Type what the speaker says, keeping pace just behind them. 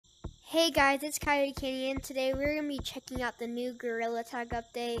Hey guys, it's Coyote and today we're going to be checking out the new Gorilla Tag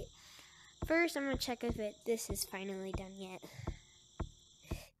update. First, I'm going to check if this is finally done yet.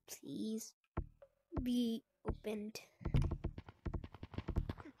 Please be opened.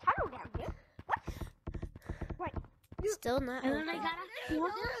 Hello down here. What? Still not open. And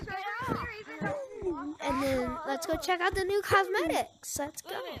And then let's go check out the new cosmetics. Let's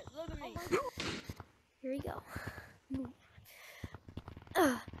go. Look at me. Here we go.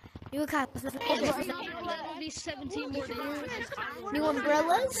 New cosmetics. That'll be 17 more days. New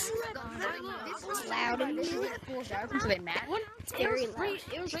umbrellas. It's loud in here. So they mad one? It's very loud.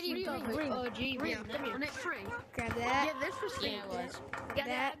 It was free. Oh, gee. Wasn't it free? Grab that. Yeah, this was free. Yeah, it was. Grab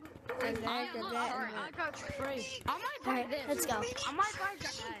that. Grab that. Grab that. I got free. I might buy Alright, this. let's go. I might buy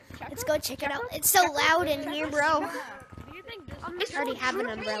that. Let's go check it out. It's so loud in here, bro. Do you think this I already have an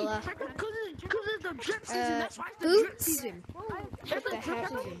umbrella. Because it's the drip season. That's why it's the drip Boots. season. What the heck?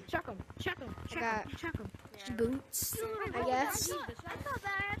 Check them. Check them. I got Check them. boots, I guess.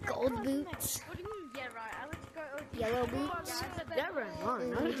 Gold boots. What do you mean? Yeah, right. I like to go. Yellow boots.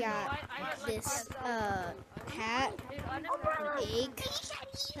 And then we got this hat, egg,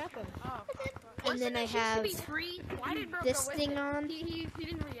 and then I have this thing on, He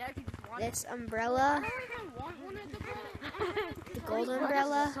didn't react. He just wanted. this umbrella, the gold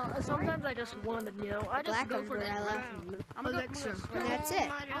umbrella, Sometimes I just want to know. I just black go for that. umbrella, Alexa. and that's it.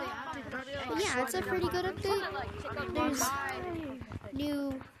 But yeah, it's a pretty good update. There's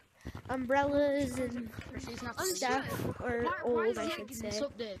new umbrellas and stuff, or old, I should say.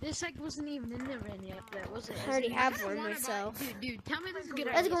 This egg wasn't even in there yet, that was it? I already have one myself. Dude, tell me this is good.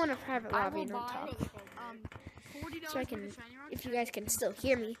 Let's go in a private lobby and we'll talk. So I can, if you guys can still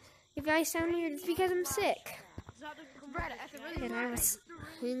hear me. If I sound weird, it's because I'm sick. And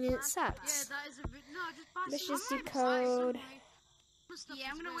and it sucks. Let's just do code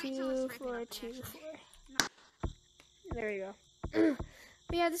 2424. There we go.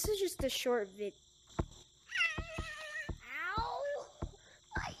 But yeah, this is just a short vid.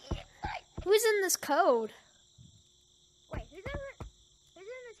 Who's in this code? Wait, who's in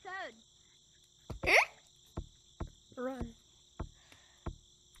this code? Run.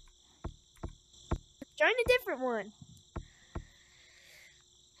 Join a different one.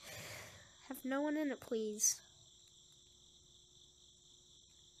 Have no one in it, please.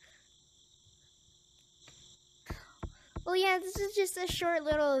 Well, yeah, this is just a short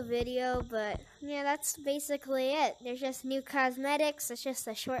little video, but yeah, that's basically it. There's just new cosmetics. It's just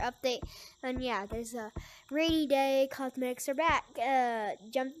a short update. And yeah, there's a rainy day. Cosmetics are back.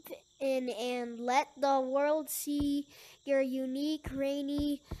 Jump in and let the world see your unique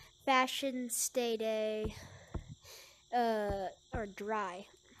rainy fashion stay day. Or dry.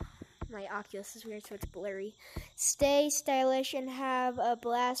 My oculus is weird, so it's blurry. Stay stylish and have a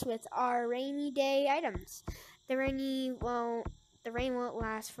blast with our rainy day items. The rain won't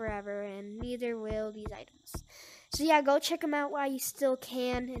last forever, and neither will these items. So yeah, go check them out while you still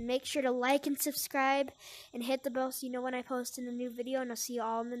can, and make sure to like and subscribe, and hit the bell so you know when I post in a new video, and I'll see you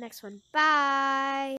all in the next one. Bye!